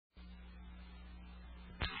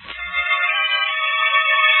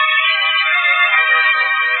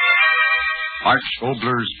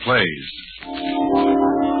Obolers plays.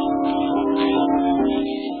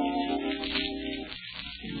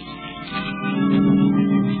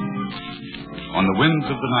 On the winds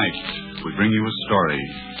of the night, we bring you a story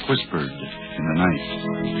whispered in the night.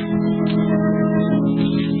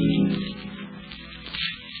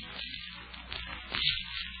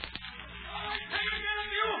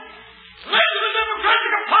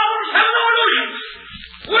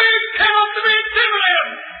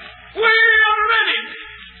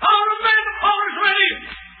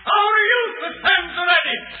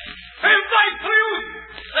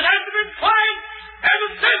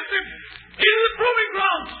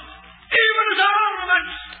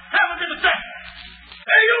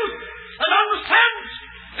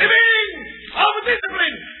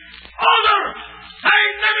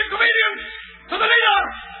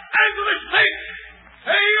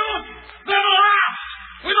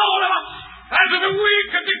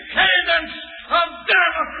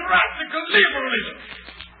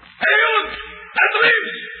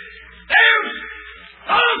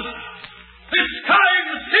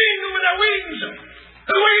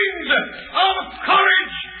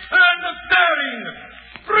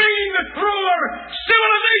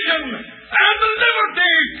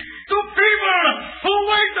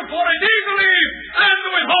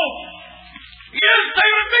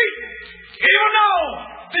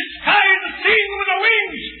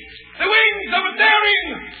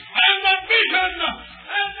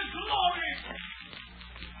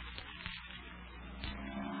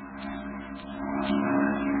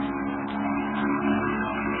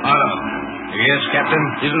 Yes, Captain.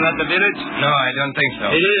 Isn't that the village? No, I don't think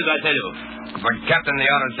so. It is, I tell you. But, Captain, the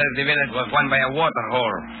order says the village was won by a water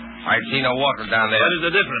hole. I've seen no water down there. What is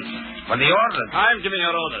the difference? For the orders. I'm giving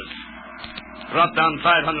your orders. Drop down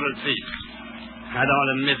 500 feet. I don't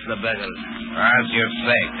want to miss the beggars. As you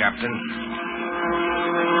say, Captain.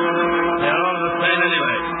 They're all the same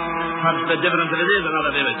anyway. What's the difference if it is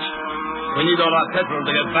another village? We need all our petrol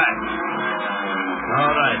to get back.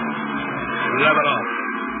 All right. Level off.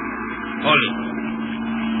 Hold it.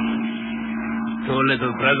 2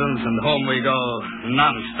 little presents and home we go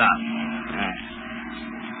non-stop.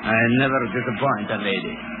 I never disappoint a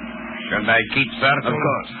lady. Should I keep certain? Of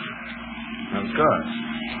course. Of course.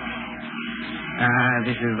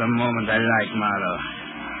 This is the moment I like, Marlowe.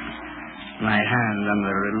 My hand on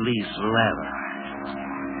the release lever.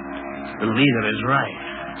 The leader is right.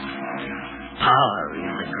 Power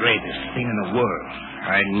is the greatest thing in the world.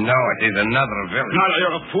 I know it is another village. Marlowe,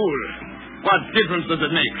 you're a fool. What difference does it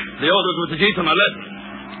make? The orders were to keep them or less.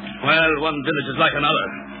 Well, one village is like another.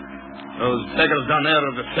 Those beggars down there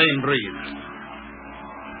are the same breed.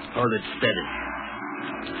 Hold it steady.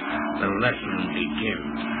 The lesson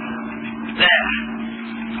begins. There.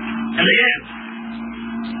 And again.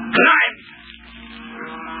 Climb!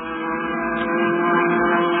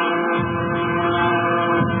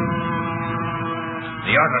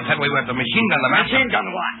 The order said we were to machine gun the Machine gun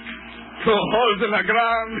what? 2 holes in the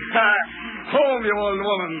ground. Home, you old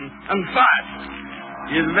woman. And fast.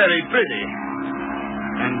 She's very pretty.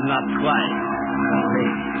 And not quite.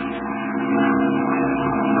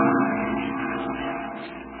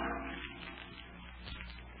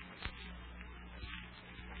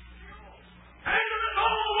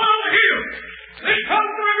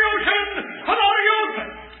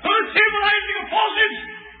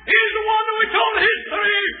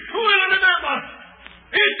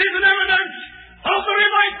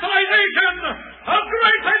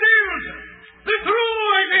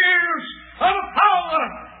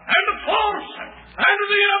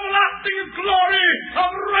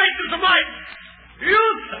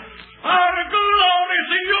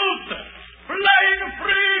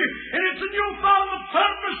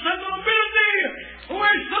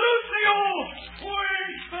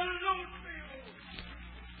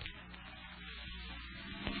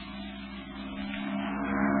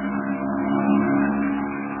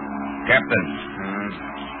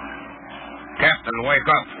 Captain, wake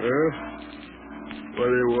up. What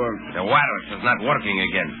do you want? The wireless is not working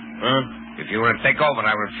again. Huh? If you were to take over,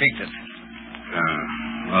 I would fix it.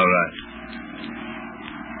 All right.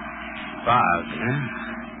 Fog, huh?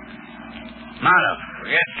 Marlowe.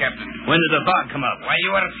 Yes, Captain. When did the fog come up? While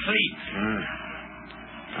you were asleep.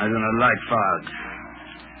 I do not like fog.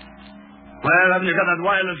 Well, haven't you got that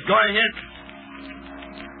wireless going yet?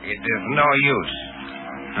 It is no use.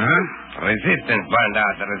 Huh? Resistance burned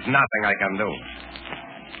out. There is nothing I can do.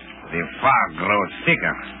 The fog grows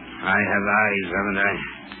thicker. I have eyes, haven't I?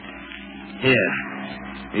 Here.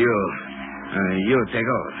 You take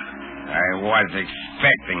over. I was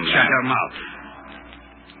expecting Shut that. your mouth.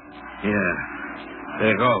 Here.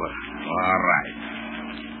 Take over. All right.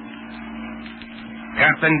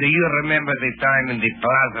 Captain, do you remember the time in the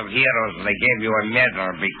Plaza of Heroes they gave you a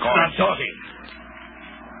medal because... Stop talking.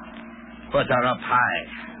 Put her up high.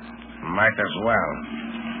 Might as well.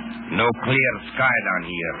 No clear sky down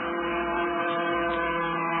here.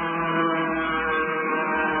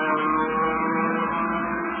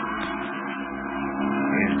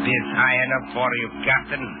 Is this high enough for you,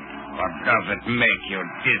 Captain? Or does it make you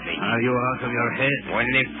dizzy? Are you out of your head? When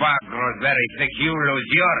the fog grows very thick, you lose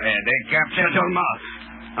your head, eh, Captain? Shut your mouth.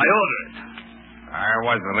 I order it. I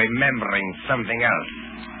was remembering something else.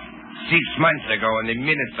 6 months ago, when the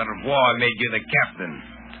Minister of War made you the captain,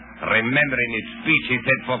 remember in his speech he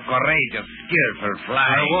said for courageous, skillful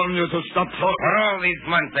flying. I warn you to stop talking. For all these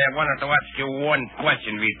months, I wanted to ask you one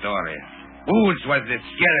question, Vittoria. Whose was the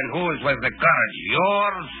skill and whose was the courage?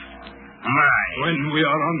 Yours? Mine. When we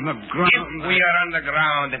are on the ground... If we are on the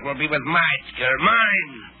ground, it will be with my skill.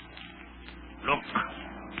 Mine. Look.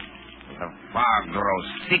 The fog grows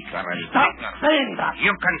thicker and Stop thicker. saying that.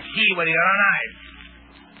 You can see with your own eyes.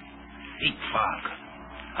 Thick fog.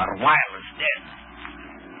 Our wireless dead.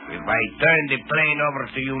 If I turn the plane over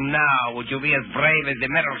to you now, would you be as brave as the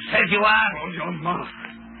medal says you are? Hold your mouth.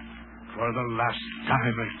 For the last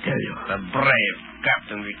time, I tell you. The brave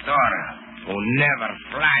Captain Victoria, who never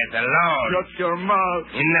flies alone. Shut your mouth.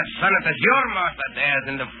 In the sun, it is your mouth that dares.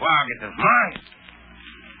 In the fog, it is mine.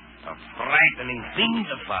 A frightening thing,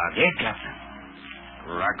 the fog, eh, Captain?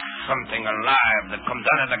 Like something alive that comes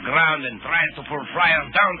out of the ground and tries to pull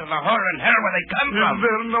flyers down to the hole in hell where they come from. Is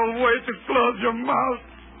there no way to close your mouth?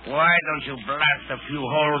 Why don't you blast a few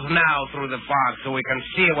holes now through the fog so we can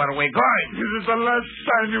see where we're going? This is the last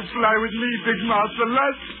time you fly with me, Big Mouth. The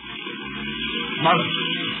last... Malo.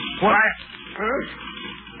 What?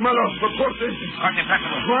 Malo, report this. What's the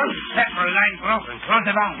festival? What? Central line broken. Close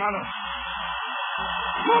it down. Malo.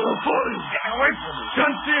 Malo, boy. Get away from me.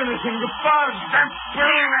 Can't see anything. The fog. Stop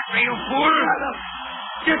pulling at me, you fool. Malo,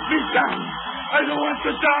 get me down. I don't want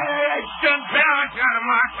to die. I can't... Now, John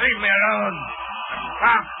Mark, leave me alone.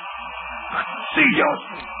 Stop. See you.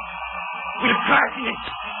 We're crashing it.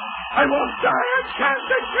 I won't die. I can't.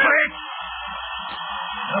 Wait.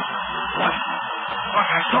 What? What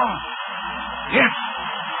I saw? Yes.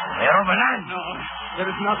 They're over land. No, there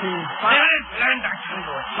is nothing. There is land. I tell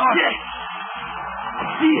you, I saw it. Yes. I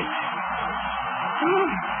see it.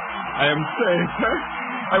 I am safe.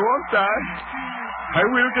 I won't die. I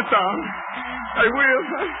will get down. I will.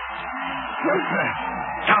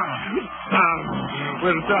 Down. Down.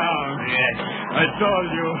 We're down. Yes. I told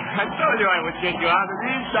you. I told you I would get you out of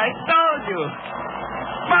this. I told you.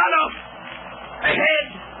 Malo! Ahead!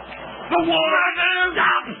 The wall!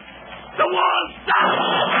 Stop! The wall! Stop!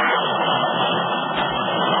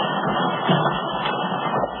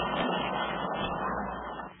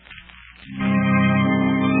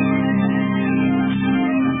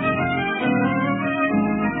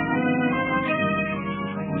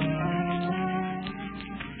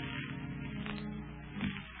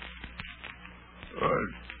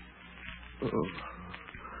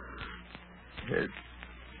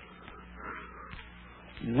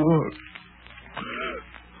 What?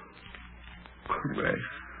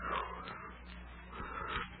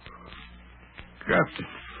 Captain.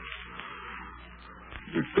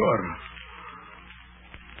 Victoria.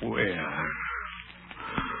 Where?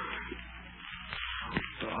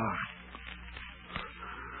 So dark.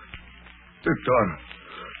 Victoria.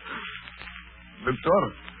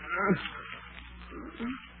 Victoria.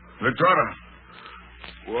 Victoria.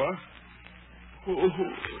 What?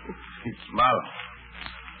 It's Malo.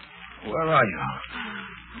 Where are you?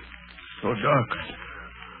 So dark.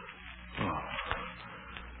 Oh.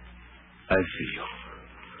 I see you.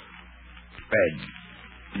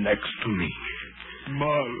 Bed next to me.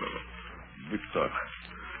 Malo. Victor.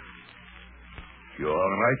 You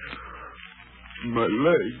all right? My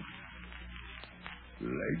leg.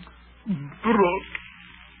 Legs broke.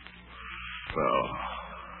 Oh.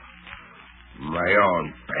 My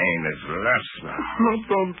own pain is less now.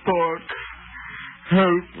 Don't talk.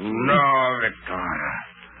 Help. No, Victoria.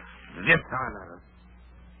 This honor.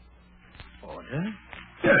 Order?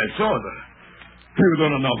 Yes, order. You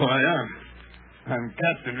don't know who I am. I'm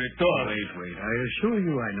Captain Victoria. Wait. I assure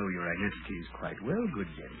you I know your identity is quite well, good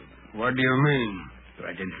gentleman. What do you mean? Your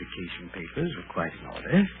identification papers are quite in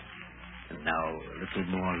order. And now a little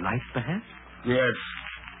more light, perhaps? Yes.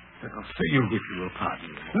 I'll see you. If you will pardon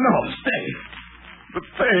me. No, stay. The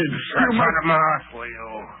pain. Shut him off, will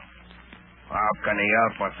you? How can he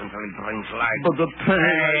help us until he brings light? But the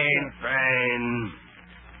pain. Pain.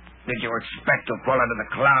 Did you expect to fall out of the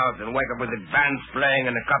clouds and wake up with the bands playing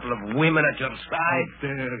and a couple of women at your side?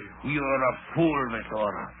 How dare you? You're a fool, Victor.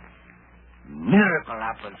 Miracle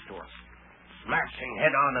happens to us. Smashing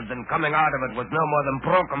head on and then coming out of it with no more than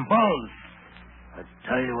broken bones. I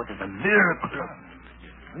tell you, it is a miracle.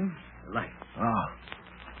 Light.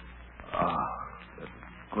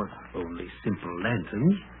 Good. Only simple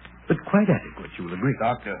lanterns, but quite adequate, you will agree.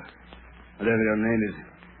 Doctor, whatever your name is,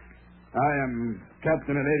 I am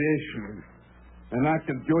captain of aviation and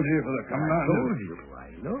active duty for the commander. I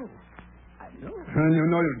know. And you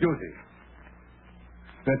know your duty.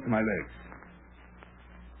 Stretch my legs.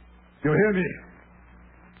 You hear me?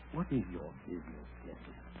 What is your business,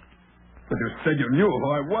 gentlemen? But you said you knew who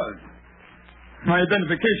I was. My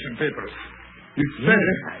identification papers. You said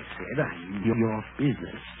Yes, I said I knew your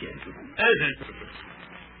business, gentlemen.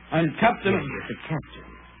 I'm captain. Yes, a captain.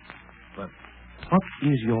 But what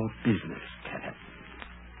is your business, Captain?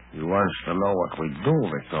 He wants to know what we do,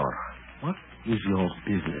 Victor. What is your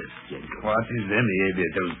business, gentlemen? What is any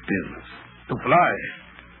aviator's business? To fly.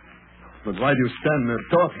 But why do you stand there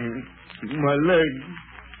talking? My leg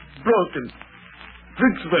broken.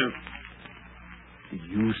 Fix them. Did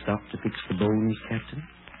you stop to fix the bones, Captain?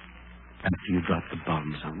 After you dropped the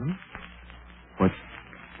bombs on them? What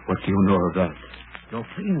do you know of that? Your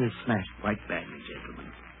plane was smashed quite badly, gentlemen,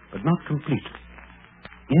 but not completely.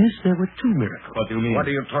 Yes, there were two miracles. What do you mean? What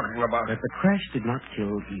are you talking about? That the crash did not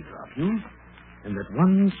kill either of you, and that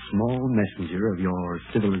one small messenger of your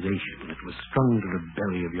civilization that was strung to the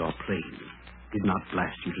belly of your plane did not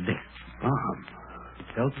blast you to death. It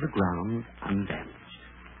fell to the ground undamaged,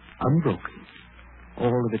 unbroken,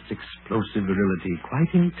 all of its explosive virility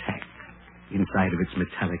quite intact inside of its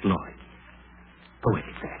metallic loin.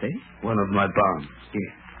 Poetic, that, eh? One of my bombs.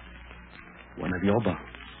 Yes. One of your bombs.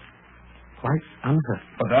 Quite unhurt.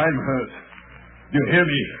 But I'm hurt. You hear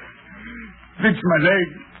me? Fix my leg.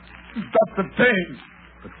 Stop the pain.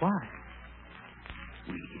 But why?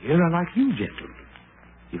 We here are like you, gentlemen.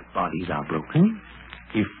 If bodies are broken,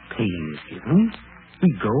 if pain is given,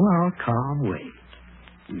 we go our calm way.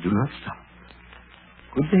 We do not stop.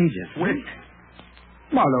 Good day, gentlemen. Wait.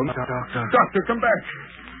 Marlowe. Doctor, come back.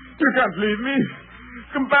 You can't leave me.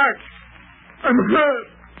 Come back. I'm hurt.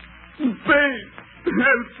 In pain.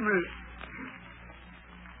 Help me.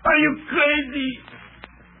 Are you crazy?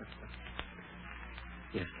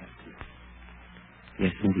 Yes, Captain.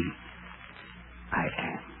 Yes, indeed. I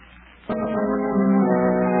am.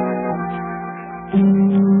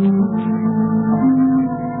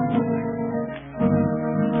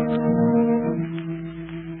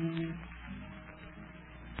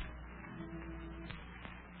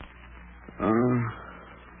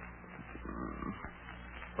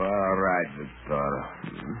 All right, Victor.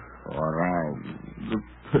 All right. The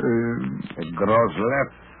pain. It grows less.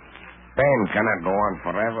 Pain cannot go on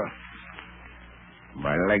forever.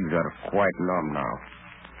 My legs are quite numb now.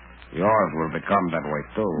 Yours will become that way,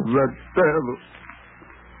 too. That devil.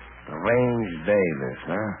 Strange day, this,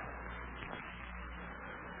 huh?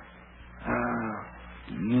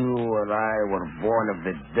 You and I were born of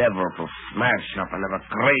the devil to smash up and have a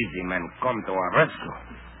crazy man come to our rescue.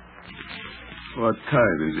 What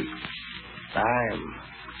time is it? Time?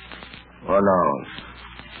 Who knows?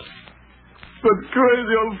 That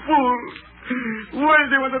crazy old fool. Why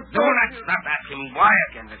do you want to Do not stop asking me why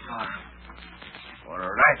again, Victor. All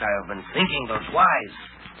right, I have been thinking those whys,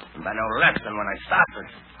 and I know less than when I started.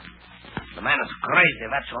 The man is crazy,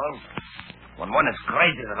 that's all. When one is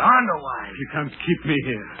crazy, there are no whys. He can't keep me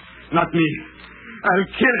here. Not me. I'll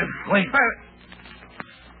kill him. Wait.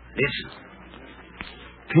 Listen.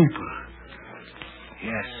 People.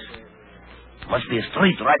 Yes. Must be a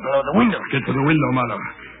street right below the window. Get to the window, Marlowe.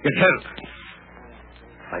 Get help.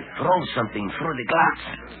 I throw something through the glass.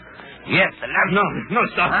 Yes, the lamp. No,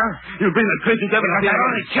 stop. Huh? You'll bring that crazy devil It's our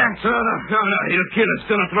only chance. No, he'll kill us.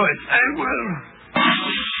 Do not throw it. I will.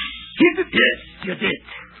 Keep it. Yes, you did.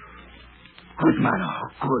 Good, Marlowe.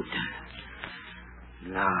 Good.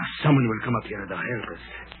 Now, someone will come up here to help us.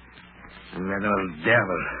 And that old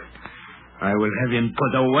devil, I will have him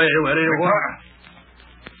put away where he was.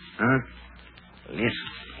 Huh? Listen.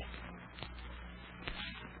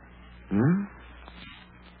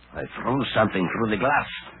 I threw something through the glass,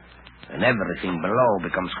 and everything below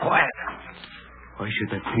becomes quiet. Why should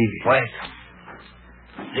that be? Wait.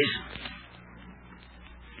 Listen.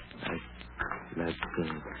 Like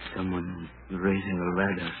someone raising a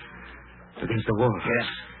ladder against the wall. Yes.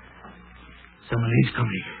 Someone is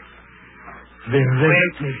coming. They're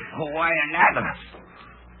ready. Wait. Why a ladder?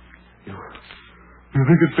 You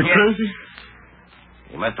think it's the Yes. crazy?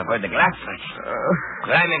 He must have heard the glass touch.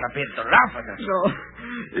 Climbing up here to laugh at us. No,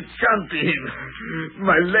 it can't be him.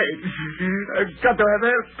 My legs. I've got to have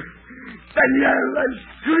help. Daniel, I'm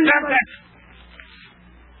screaming. Stop that!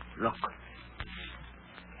 Look.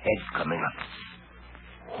 Head's coming up.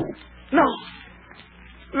 No.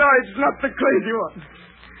 No, it's not the crazy one.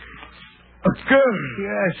 A girl.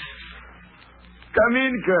 Yes. Come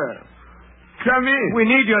in, girl. Come in. We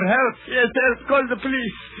need your help. Yes, call the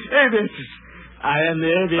police. Avis. I am the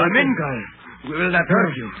Avis. Come in, girl. We will not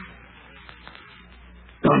hurt you.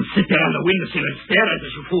 Don't sit there on the windowsill and stare at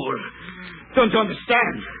us, you fool. Don't you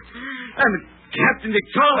understand? I'm Captain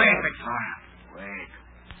Victoria. Wait, Victoria. Wait.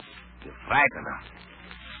 You frighten us.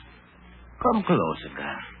 Come closer,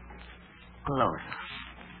 girl. Closer.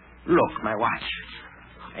 Look, my watch.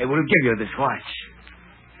 I will give you this watch.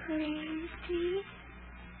 Pretty.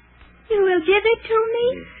 You will give it to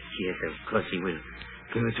me? Yes, of course he will.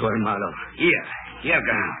 Give it to her, Marlowe. Here,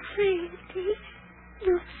 girl. Pretty.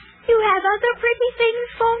 You have other pretty things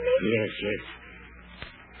for me? Yes.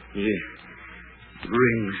 Here.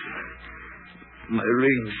 Rings. My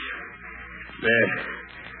rings. There.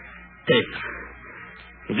 Take.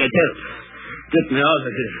 Get help. Get me out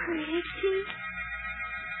of here. Pretty.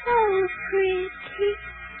 Oh, pretty.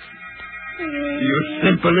 You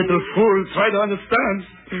simple little fool. Try to understand.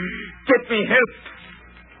 Get me help.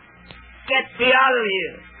 Get me out of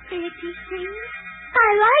here. Pretty things. I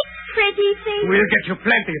like pretty things. We'll get you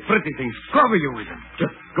plenty of pretty things. Cover you with them.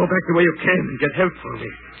 Just go back the way you came and get help for me.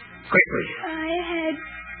 Quickly. I had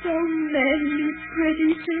so many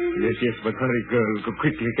pretty things. Yes, but hurry, girl. Go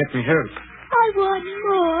quickly. Get me help. I want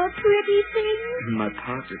more pretty things. In my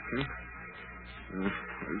pocket, huh?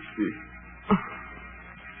 I see.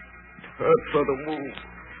 It hurts so to move.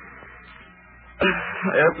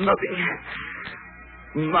 I have nothing.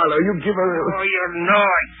 Marlowe, you give her... Oh, you know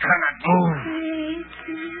I cannot move.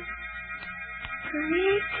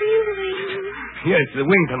 Pretty wings. Here's the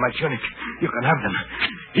wings on my tunic. You can have them.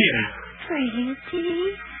 Here. Pretty.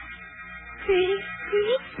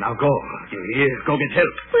 Now go. Here, go get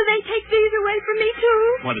help. Will they take these away from me, too?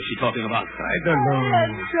 What is she talking about? I don't know. I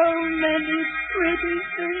had so many pretty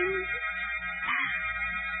things.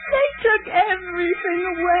 They took everything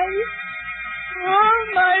away. All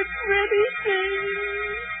my pretty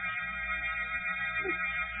things.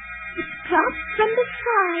 It dropped from the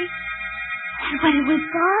sky. And when it was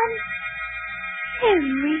gone,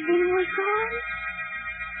 everything was gone.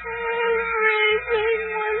 Everything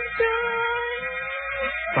was gone.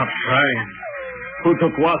 Stop crying. Who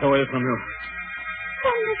took what away from you?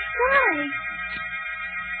 From the sky.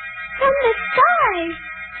 From the sky.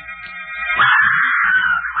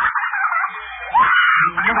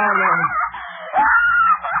 Marlowe.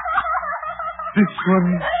 This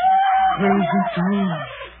one crazy too.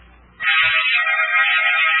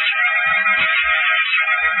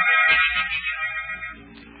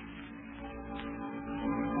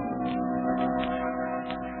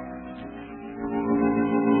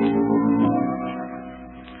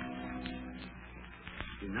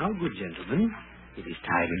 Now, good gentlemen, it is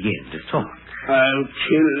time again to talk. I'll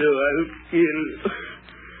kill you.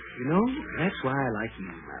 You know, that's why I like you,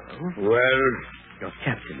 Marlowe. Well, Your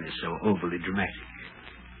captain is so overly dramatic.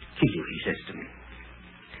 Kill you, he says to me.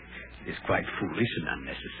 It is quite foolish and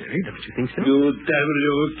unnecessary, don't you think so? you devil,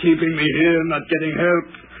 you're keeping me here, not getting help.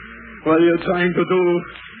 What you're trying to do,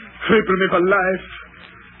 cripple me for life.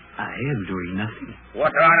 I am doing nothing.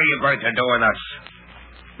 What are you going to do with us?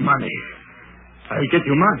 Money. I'll get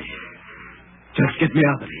you money. Just get me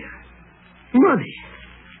out of here. Money.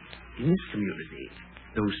 In this community,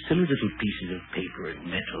 those silly little pieces of paper and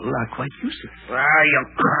metal are quite useless. Are you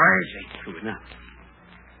crazy? True enough.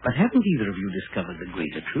 But haven't either of you discovered the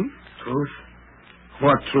greater truth? Truth?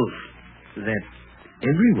 What truth? That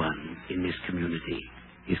everyone in this community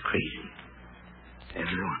is crazy.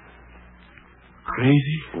 Everyone.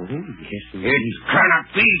 Crazy? Oh, yes, It indeed. cannot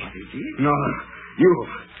be. No,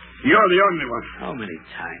 you're the only one. How many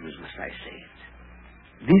times must I say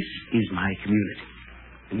it? This is my community,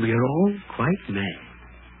 and we are all quite mad.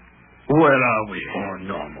 Where are we? Or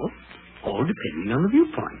normal, all depending on the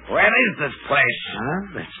viewpoint. Where is this place?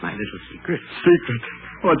 That's my little secret. Secret?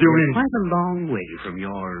 What do you mean? Quite a long way from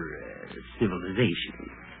your civilization,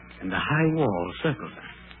 and the high wall circles us.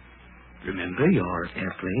 Remember, your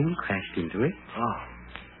airplane crashed into it? Oh.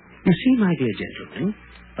 You see, my dear gentlemen,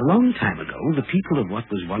 a long time ago, the people of what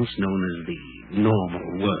was once known as the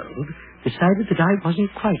normal world decided that I wasn't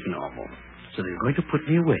quite normal, so they were going to put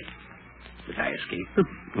me away. But I escaped them.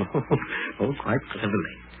 Oh, quite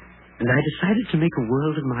cleverly. And I decided to make a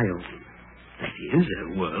world of my own. That is,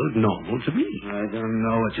 a world normal to me. I don't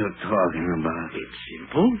know what you're talking about. It's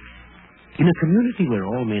simple. In a community where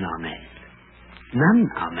all men are mad, none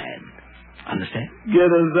are mad. Understand? Get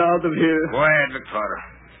us out of here. Quiet, Victor.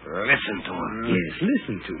 Listen to him. Yes,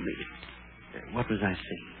 listen to me. What was I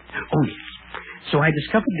saying? Oh, yes. So I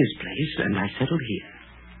discovered this place, and I settled here.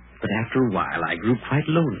 But after a while, I grew quite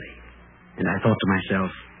lonely. And I thought to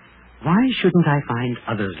myself, why shouldn't I find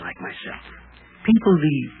others like myself? People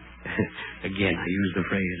again, I use the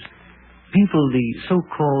phrase, people the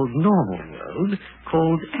so-called normal world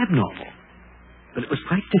called abnormal. But it was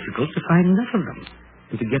quite difficult to find enough of them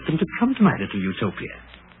and to get them to come to my little utopia.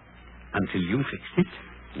 Until you fixed it.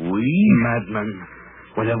 We? Madman.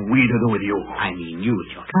 What have we to do with you? I mean you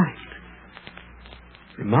and your kind.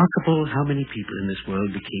 Remarkable how many people in this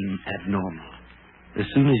world became abnormal as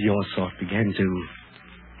soon as your sort began to...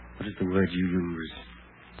 What is the word you use?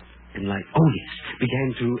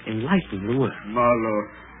 Began to enlighten the world. Marlowe,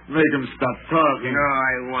 make him stop talking. No,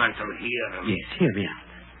 I want to hear him. Yes, hear me out.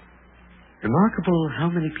 Remarkable how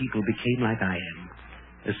many people became like I am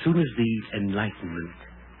as soon as the enlightenment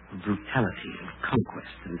of brutality, of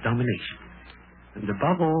conquest and domination, and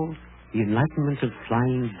above all, the enlightenment of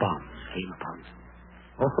flying bombs came upon them.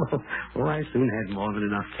 I soon had more than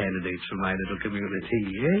enough candidates for my little community.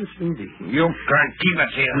 Yes, indeed. You can't keep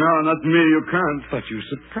us here. No, not me. You can't. But you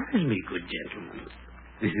surprise me, good gentleman.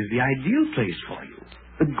 This is the ideal place for you.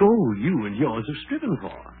 The goal you and yours have striven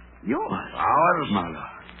for. Yours. Ours?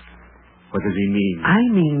 Marlowe. What does he mean? I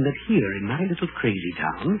mean that here in my little crazy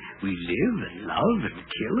town, we live and love and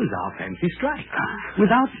kill as our fancy strikes,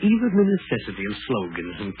 without even the necessity of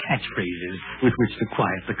slogans and catchphrases with which to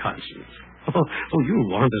quiet the conscience. You'll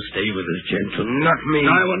want to stay with us, gentlemen. Not me.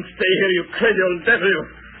 I won't stay here, you crazy old devil, you.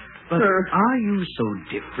 But are you so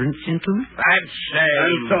different, gentlemen? I'd say.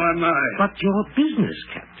 And so am I. But your business,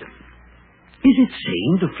 Captain. Is it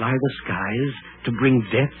sane to fly the skies, to bring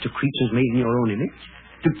death to creatures made in your own image?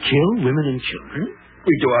 To kill women and children?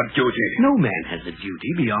 We do our duty. No man has a duty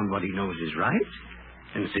beyond what he knows is right.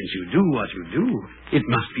 And since you do what you do, it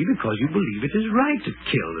must be because you believe it is right to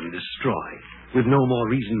kill and destroy, with no more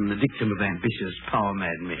reason than the dictum of ambitious,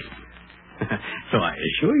 power-mad men. So I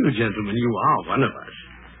assure you, gentlemen, you are one of us.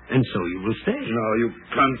 And so you will stay. No, you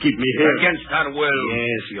can't keep me here. Against our will.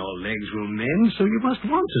 Yes, your legs will mend, so you must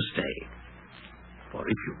want to stay. For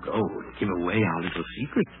if you go and give away our little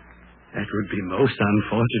secret, that would be most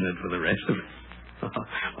unfortunate for the rest of us.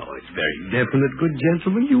 It's very definite, good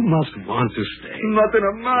gentlemen. You must want to stay. Not in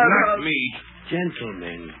a mile. Not me.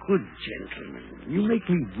 Gentlemen, good gentlemen, you make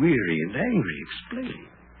me weary and angry explaining.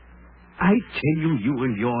 I tell you, you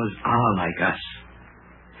and yours are like us.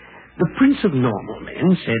 The Prince of Normal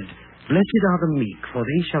Men said, "Blessed are the meek, for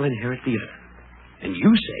they shall inherit the earth." And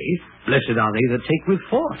you say, "Blessed are they that take with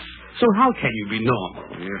force." So how can you be normal?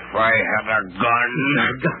 If I had a gun.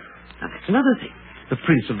 Now, that's another thing. The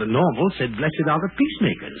Prince of the Normal said, "Blessed are the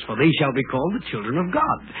peacemakers, for they shall be called the children of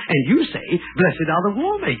God." And you say, "Blessed are the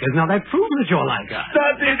war makers." Now that proves that you're like us.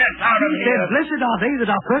 Get us out of He here. said, "Blessed are they that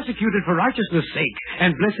are persecuted for righteousness' sake,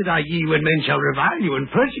 and blessed are ye when men shall revile you and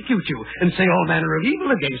persecute you, and say all manner of evil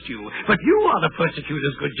against you. But you are the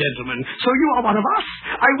persecutors, good gentlemen, so you are one of us.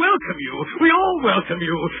 I welcome you. We all welcome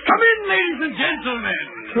you. Come in, ladies and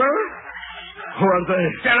gentlemen. Sir? Who are they?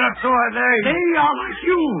 Tell us who are they? They are like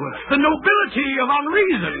you, the nobility of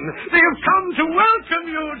unreason. They have come to welcome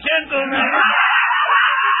you, gentlemen.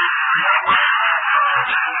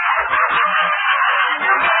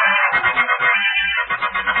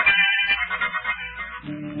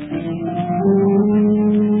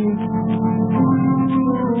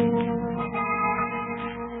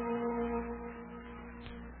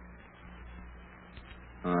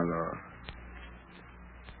 Hello.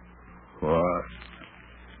 What?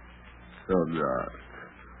 So dark.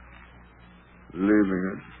 Leaving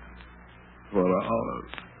it for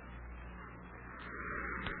hours.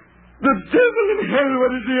 The devil in hell,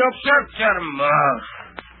 what is he up to? Shut your mouth.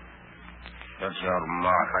 Shut your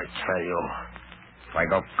mouth, I tell you. If I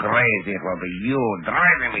go crazy, it will be you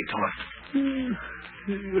driving me to it.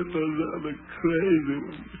 You know, the crazy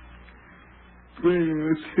one. Bringing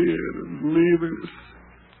us here and leaving us.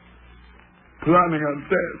 Planning our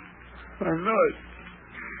death. I know it.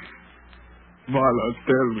 Marlowe,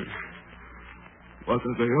 tell me. What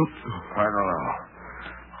are they up to? I don't know.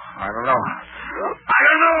 I don't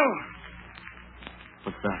know.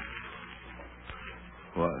 What's that?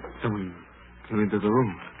 What? Someone came into the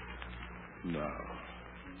room. No.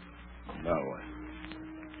 No one.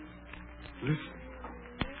 Listen.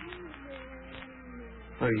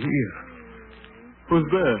 I hear. Who's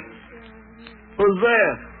there? Who's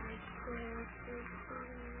there?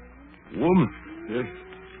 Woman? Yes.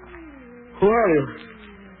 Who are you?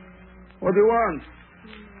 What do you want?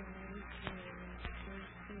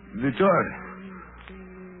 Victor,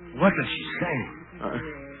 what does she say? I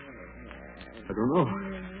don't know.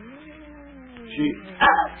 She...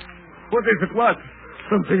 What is it? What?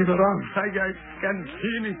 Something is wrong. I can't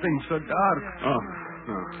see anything so dark. Oh,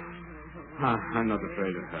 no. I'm not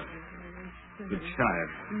afraid of her. The child.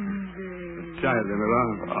 The child in her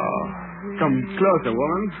arms. Oh. Come closer,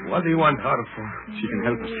 woman. What do you want her for? She can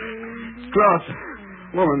help us. Closer.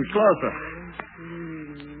 Woman, closer.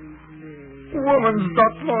 Woman,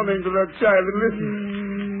 stop moaning to that child and listen.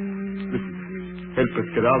 Listen. Help us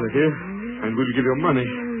get out of here, and we'll give you money.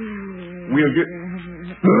 We'll get...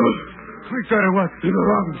 Victor, what? In her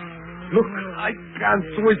arms. Look. I can't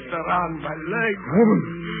twist around my leg. Woman,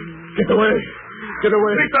 get away. Get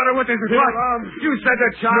away. Victor, what is it? What? You said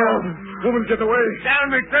a child. No. Woman, get away. Tell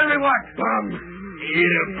me what? Bomb.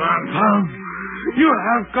 Here, Bomb. You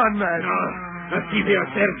have gone mad. No. Let's keep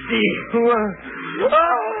yourself see.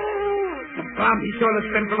 The bomb he stole us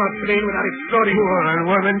sent from our plane without exploding.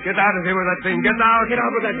 Poor woman, get out of here with that thing. Get out. Get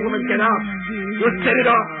out with that woman. Get out. You set it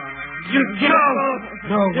off. You get out.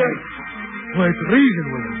 No. Yes. Wait, reason,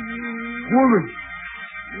 woman.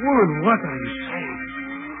 Woman, what are you saying?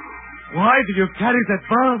 Why did you carry that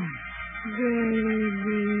bomb?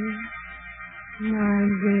 Baby. My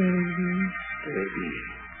baby. Baby.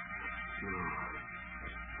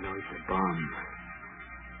 No, it's a bomb.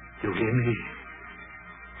 You hear me?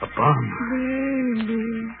 A bomb. Baby.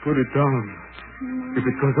 Put it down. If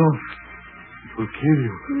it goes off, it will kill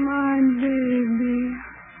you. My baby.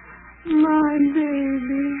 My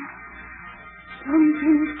baby.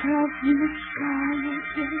 Something fell from the sky, I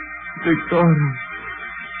think. Victoria,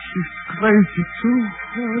 she's crazy too.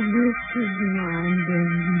 Oh, this is my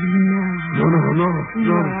baby now. No.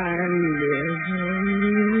 My little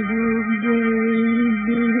baby.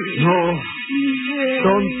 No.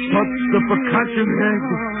 Don't touch the percussion head.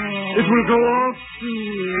 It will go off.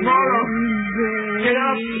 Tomorrow. Get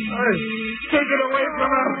up. Take it away from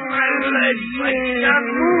her. My legs. I can't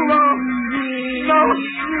move her. No.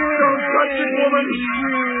 Don't touch it, woman.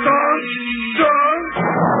 Don't.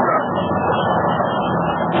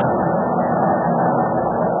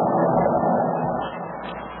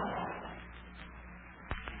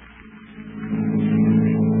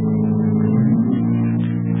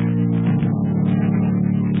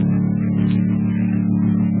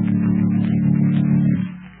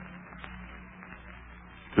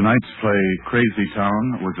 Tonight's play, Crazy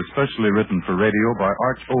Town, was especially written for radio by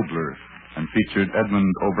Arch Obolers and featured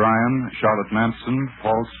Edmund O'Brien, Charlotte Manson,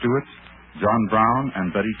 Paul Stewart, John Brown,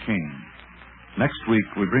 and Betty Kane. Next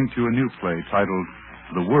week, we bring to you a new play titled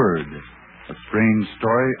The Word, a strange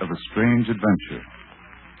story of a strange adventure.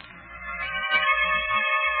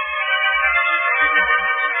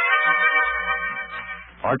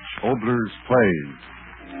 Arch Obolers plays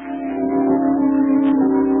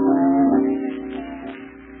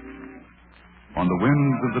On the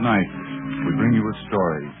Winds of the Night, we bring you a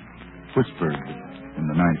story whispered in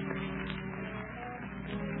the night.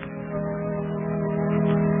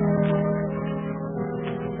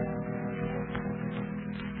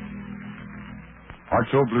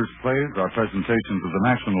 Arch Obolers plays are presentations of the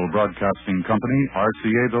National Broadcasting Company,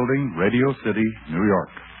 RCA Building, Radio City, New York.